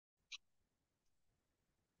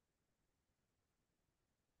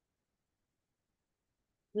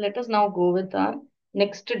Let us now go with our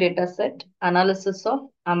next data set, analysis of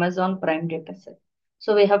Amazon Prime data set.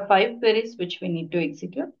 So we have 5 queries which we need to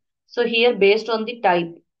execute. So here based on the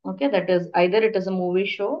type, okay, that is either it is a movie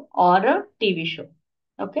show or a TV show.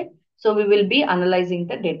 Okay, so we will be analyzing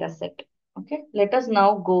the data set. Okay, let us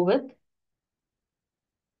now go with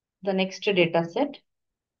the next data set.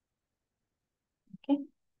 Okay,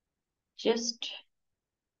 just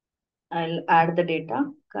I'll add the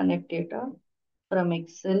data, connect data from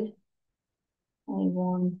Excel. I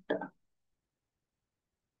want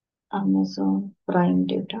Amazon Prime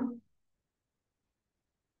data.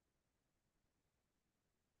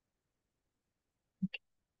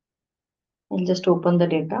 I'll just open the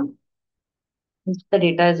data. Once the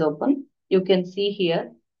data is open, you can see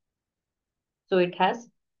here. So it has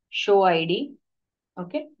show ID.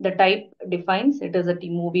 Okay. The type defines it is a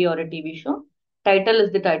movie or a TV show. Title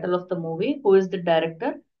is the title of the movie. Who is the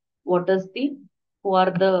director? What is who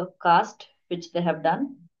are the cast which they have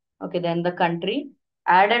done? Okay. Then the country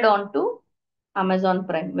added on to Amazon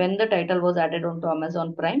Prime. When the title was added onto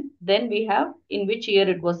Amazon Prime, then we have in which year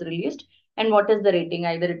it was released and what is the rating.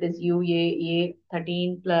 Either it is UA,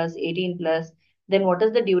 13 plus, 18 plus. Then what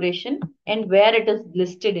is the duration and where it is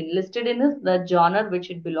listed in. Listed in is the genre which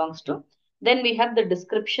it belongs to. Then we have the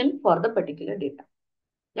description for the particular data.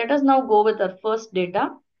 Let us now go with our first data.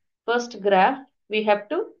 First graph, we have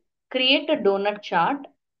to create a donut chart.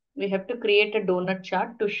 We have to create a donut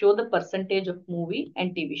chart to show the percentage of movie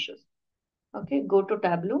and TV shows. Okay, go to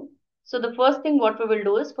Tableau. So the first thing what we will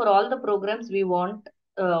do is for all the programs we want,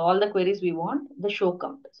 all the queries we want, the show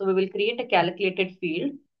count. So we will create a calculated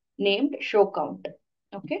field named show count.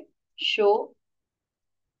 Okay, show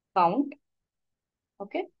count.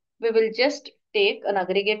 Okay, we will just take an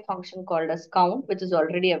aggregate function called as count, which is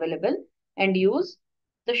already available, and use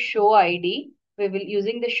the show ID. We will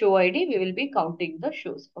using the show ID, we will be counting the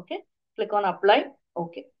shows. Okay, click on apply.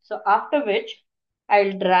 Okay, so after which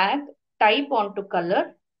I'll drag type onto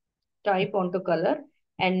color, type onto color,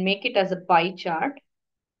 and make it as a pie chart.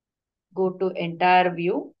 Go to entire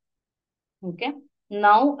view. Okay,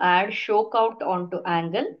 now add show count onto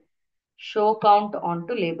angle, show count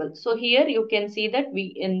onto label. So here you can see that we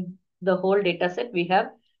in the whole data set we have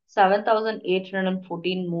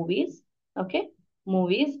 7,814 movies. Okay,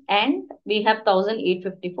 movies, and we have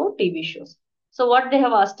 1,854 TV shows. So what they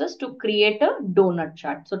have asked us to create a donut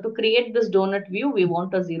chart. So to create this donut view, we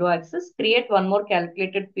want a 0 axis. Create one more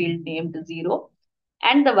calculated field named 0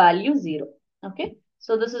 and the value 0. Okay,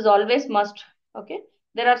 so this is always must. Okay,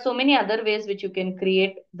 there are so many other ways which you can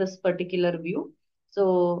create this particular view.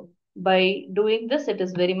 So by doing this, it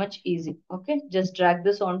is very much easy. Okay, just drag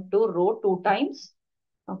this onto row 2 times.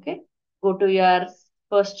 Okay, go to your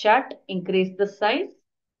first chart, increase the size.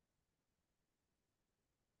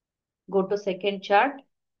 Go to second chart.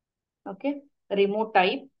 Okay, remove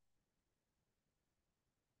type,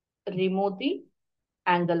 remove the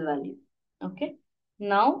angle value. Okay,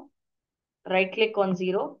 now right click on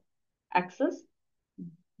 0 axis,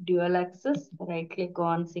 dual axis, right click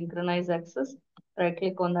on synchronize axis, right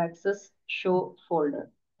click on the axis show folder.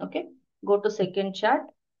 Okay, go to second chart,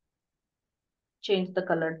 change the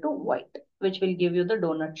color to white, which will give you the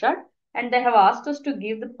donut chart. And they have asked us to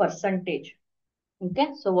give the percentage. Okay,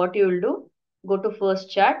 so what you will do, go to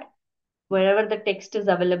first chart, wherever the text is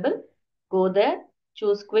available, go there,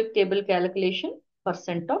 choose quick table calculation,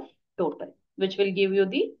 percent of total, which will give you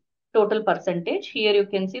the total percentage. Here you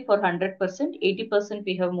can see for 100%, 80%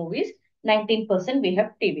 we have movies, 19% we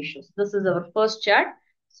have TV shows. This is our first chart.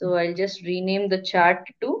 So I'll just rename the chart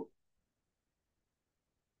to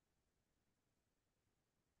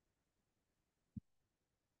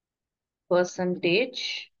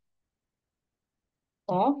percentage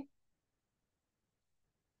of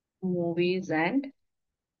movies and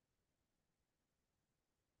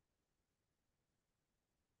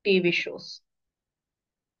TV shows.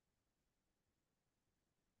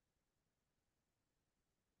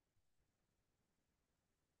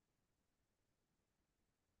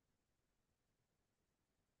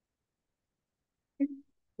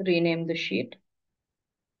 Rename the sheet.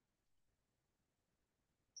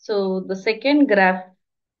 So the second graph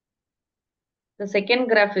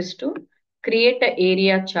is to create an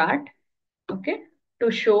area chart, okay, to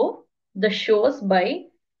show the shows by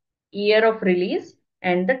year of release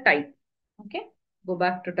and the type. Okay, go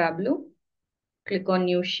back to Tableau, click on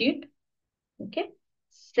new sheet. Okay,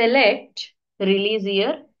 select release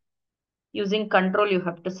year. Using control, you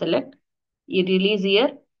have to select release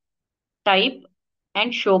year, type,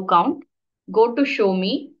 and show count. Go to show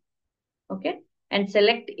me. Okay, and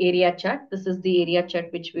select area chart. This is the area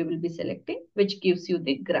chart which we will be selecting, which gives you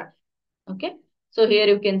the graph. Okay, So here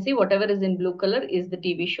you can see whatever is in blue color is the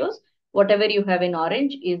TV shows. Whatever you have in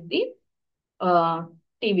orange is the uh,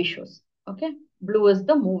 TV shows. Okay. Blue is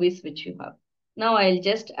the movies which you have. Now I'll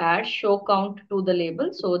just add show count to the label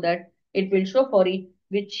so that it will show for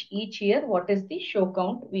each year what is the show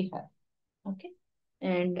count we have. Okay.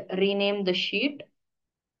 And rename the sheet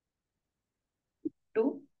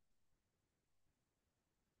to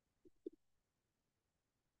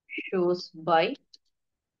shows by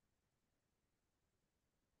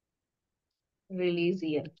release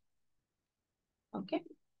year. Okay.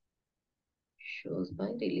 Shows by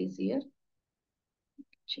release year.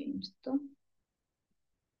 Change the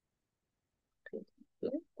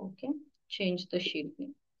okay. Change the sheet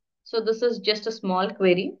name. So this is just a small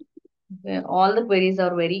query. Where all the queries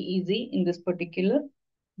are very easy in this particular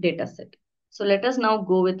data set. So let us now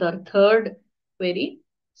go with our third query.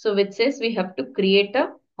 So which says we have to create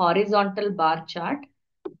a horizontal bar chart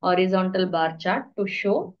to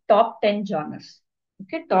show top 10 genres.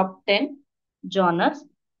 Okay, top 10 genres.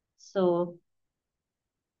 So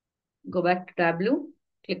go back to Tableau,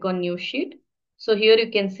 click on new sheet. So here you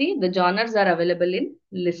can see the genres are available in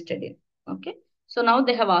listed in. Okay. So now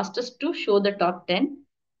they have asked us to show the top 10.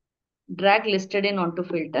 Drag listed in onto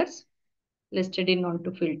filters. Listed in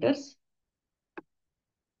onto filters.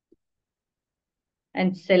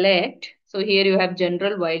 And select. So here you have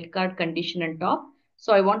general, wildcard, condition and top.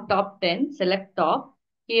 So I want top 10. Select top.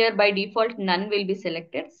 Here by default none will be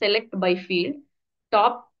selected. Select by field.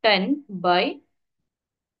 Top 10 by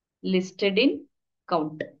listed in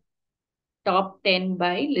count. Top 10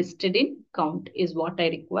 by listed in count is what I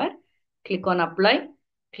require. Click on apply.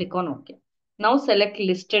 Click on OK. Now select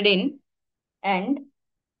listed in and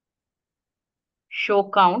show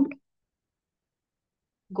count.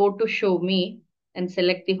 Go to show me and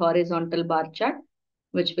select the horizontal bar chart,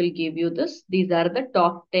 which will give you this. These are the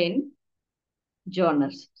top 10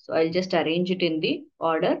 genres. So I'll just arrange it in the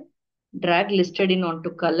order. Drag listed in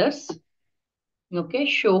onto colors. Okay,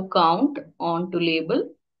 show count onto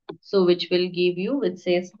label. So which will give you, which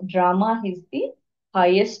says drama is the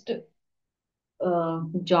highest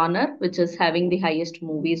genre, which is having the highest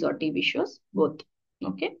movies or TV shows, both.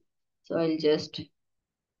 Okay, so I'll just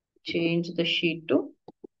change the sheet to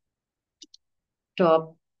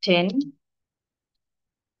top 10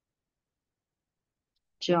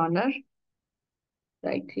 genre.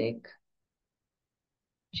 Right click,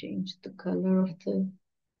 change the color of the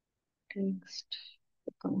text.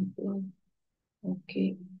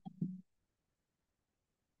 Okay.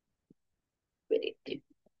 Query 3.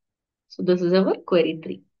 So this is our query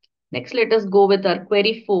 3. Next, let us go with our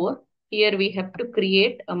query 4. Here we have to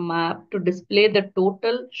create a map to display the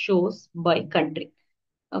total shows by country.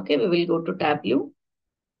 Okay, we will go to Tableau.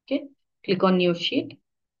 Okay, click on new sheet.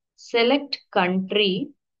 Select country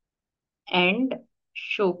and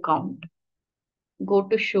show count. Go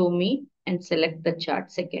to show me and select the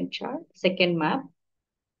chart, second map,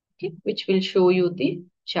 okay, which will show you the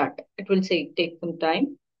chart. It will say take some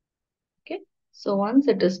time. Okay, so once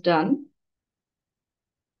it is done,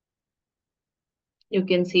 you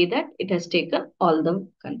can see that it has taken all the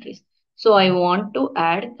countries. So I want to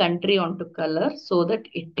add country onto color so that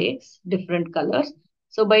it takes different colors.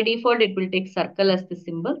 So by default, it will take circle as the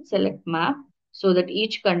symbol. Select map so that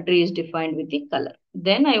each country is defined with the color.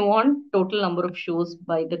 Then I want total number of shows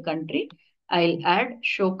by the country. I'll add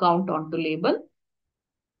show count onto label.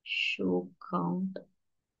 Show count.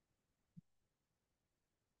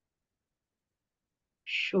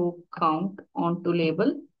 Show count onto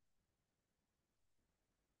label.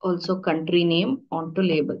 Also country name onto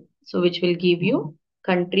label. So which will give you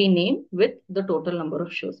country name with the total number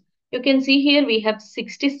of shows. You can see here we have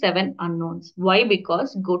 67 unknowns. Why?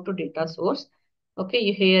 Because go to data source.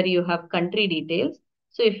 Okay, here you have country details.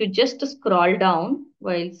 So if you just scroll down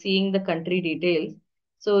while seeing the country details,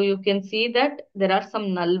 so you can see that there are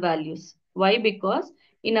some null values. Why? Because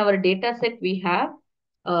in our data set we have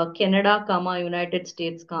Canada, comma, United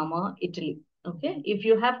States, comma, Italy. Okay, if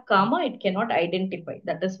you have comma, it cannot identify.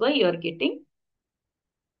 That is why you're getting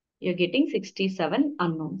 67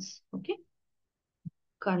 unknowns. Okay,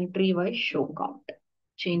 country wise show count.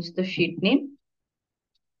 Change the sheet name.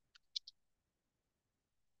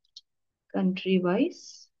 Country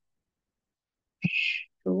wise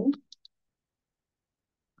show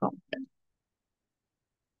count.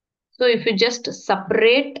 So if you just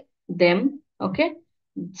separate them, okay,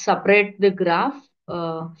 separate the graph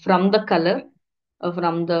from the color,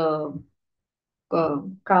 from the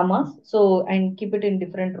commas, so and keep it in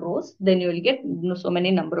different rows, then you will get so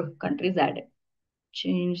many number of countries added.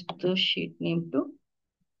 Change the sheet name to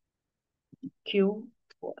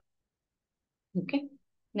Q4. Okay.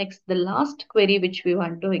 Next, the last query which we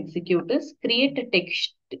want to execute is create a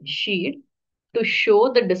text sheet to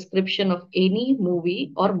show the description of any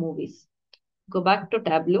movie or movies. Go back to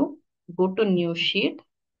Tableau, go to new sheet,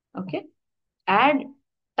 okay, add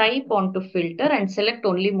type onto filter and select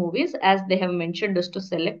only movies as they have mentioned us to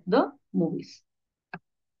select the movies.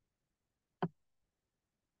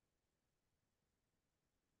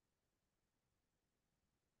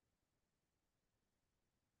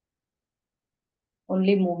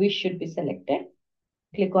 Only movies should be selected.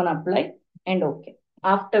 Click on apply and OK.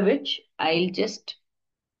 After which I'll just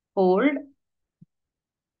hold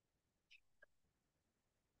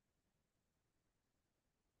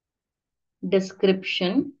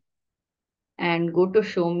description and go to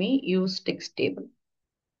show me use text table.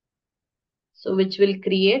 So which will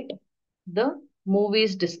create the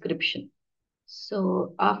movie's description.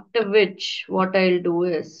 So after which what I'll do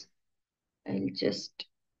is I'll just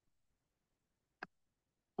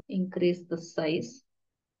increase the size.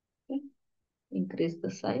 Okay. Increase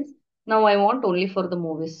the size. Now I want only for the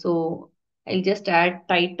movies. So I'll just add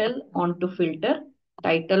title onto filter,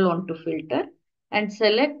 and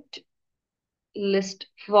select list.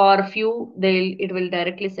 For few it will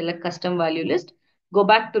directly select custom value list. Go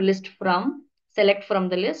back to list from, select from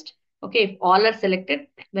the list. Okay, if all are selected,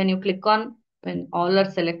 when you click on, when all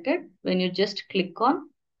are selected, when you just click on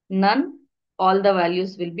none, all the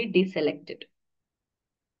values will be deselected.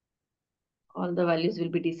 All the values will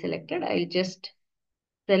be deselected. I'll just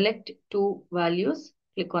select two values,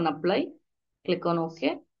 click on apply, click on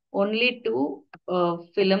OK. Only two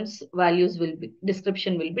films values will be,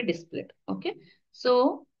 description will be displayed. Okay.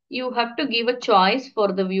 So you have to give a choice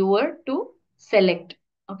for the viewer to select,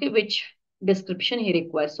 okay, which description he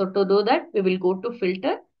requires. So to do that, we will go to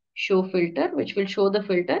filter, show filter, which will show the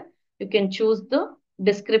filter. You can choose the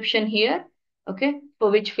description here. Okay.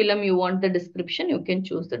 For which film you want the description, you can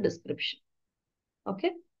choose the description.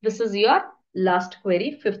 Okay. This is your last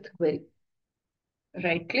query, fifth query.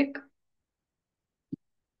 Right click,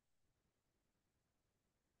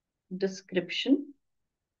 description,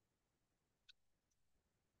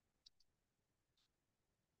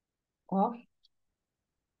 of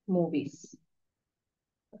movies.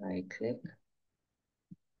 Right click.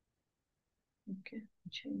 Okay,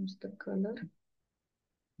 change the color.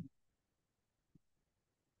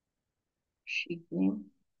 Sheet name.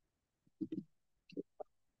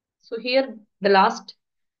 So here the last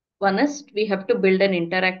one is we have to build an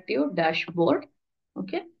interactive dashboard.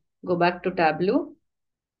 Okay, go back to Tableau,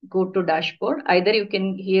 go to dashboard. Either you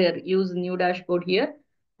can here use new dashboard here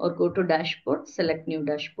or go to dashboard, select new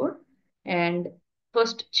dashboard and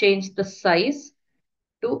first change the size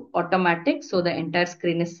to automatic so the entire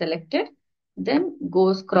screen is selected. Then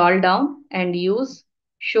go scroll down and use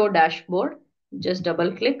show dashboard. Just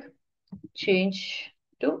double click, change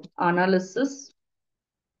to analysis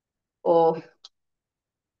of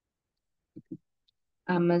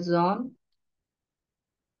Amazon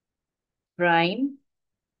Prime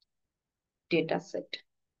dataset.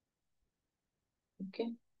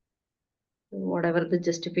 Okay. Whatever the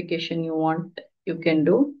justification you want, you can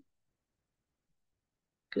do.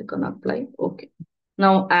 Click on apply. Okay.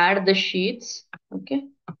 Now add the sheets. Okay.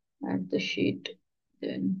 Add the sheet.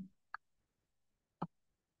 Then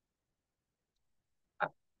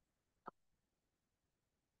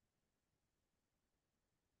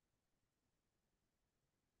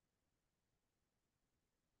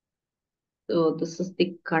so this is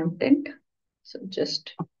the content. So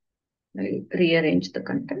just rearrange the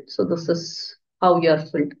content. So this is how you are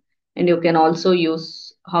filled. And you can also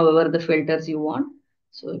use however the filters you want.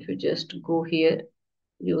 So if you just go here,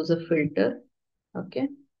 use a filter. Okay.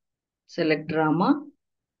 Select drama.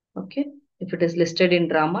 Okay. If it is listed in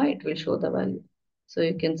drama, it will show the value. So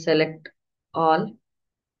you can select all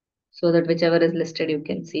so that whichever is listed, you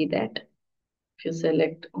can see that. If you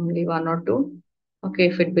select only one or two, okay,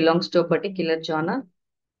 if it belongs to a particular genre,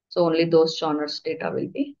 so only those genres data will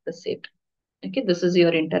be received. Okay, this is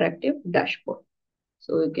your interactive dashboard.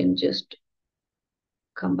 So you can just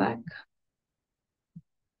come back,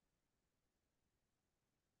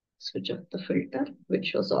 switch off the filter, which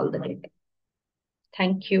shows all the data.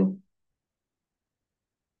 Thank you.